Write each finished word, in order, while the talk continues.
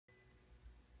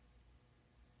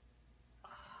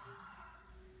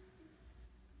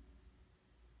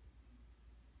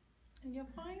And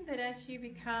you'll find that as you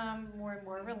become more and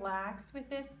more relaxed with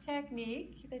this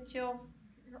technique, that your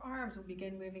arms will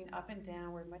begin moving up and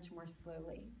downward much more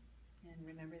slowly. And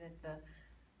remember that the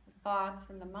thoughts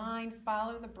and the mind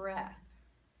follow the breath.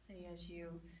 So as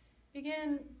you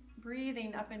begin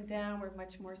breathing up and downward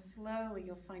much more slowly,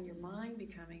 you'll find your mind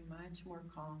becoming much more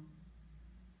calm.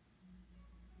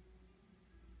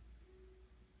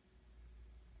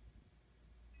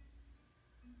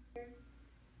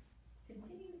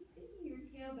 Continue sinking your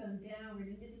tailbone downward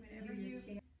into the seat of your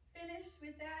chair. Finish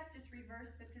with that, just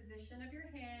reverse the position of your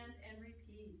hands and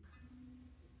repeat.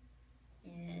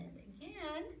 And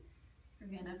again, we're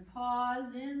going to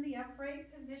pause in the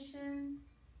upright position.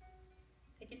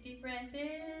 Take a deep breath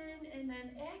in and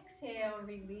then exhale,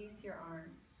 release your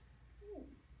arms.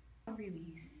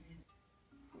 Release.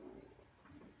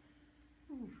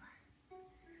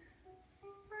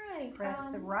 Right. Press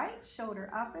the right shoulder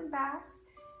up and back.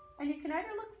 And you can either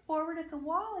look forward at the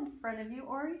wall in front of you,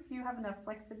 or if you have enough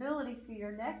flexibility through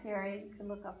your neck area, you can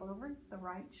look up over the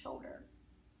right shoulder.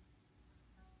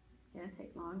 Again,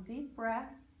 take long, deep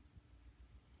breaths.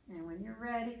 And when you're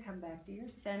ready, come back to your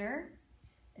center.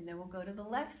 And then we'll go to the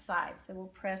left side. So we'll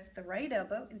press the right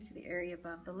elbow into the area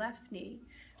above the left knee.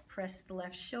 Press the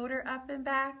left shoulder up and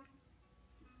back.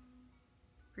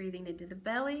 Breathing into the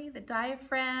belly, the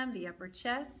diaphragm, the upper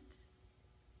chest.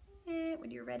 And when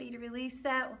you're ready to release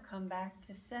that, we'll come back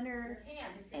to center. Your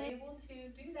hands, if you're able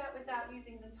to do that without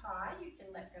using the tie, you can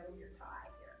let go of your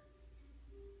tie here.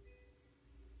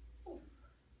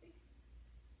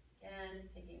 Again,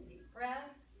 just taking deep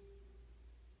breaths.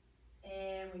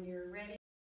 And when you're ready,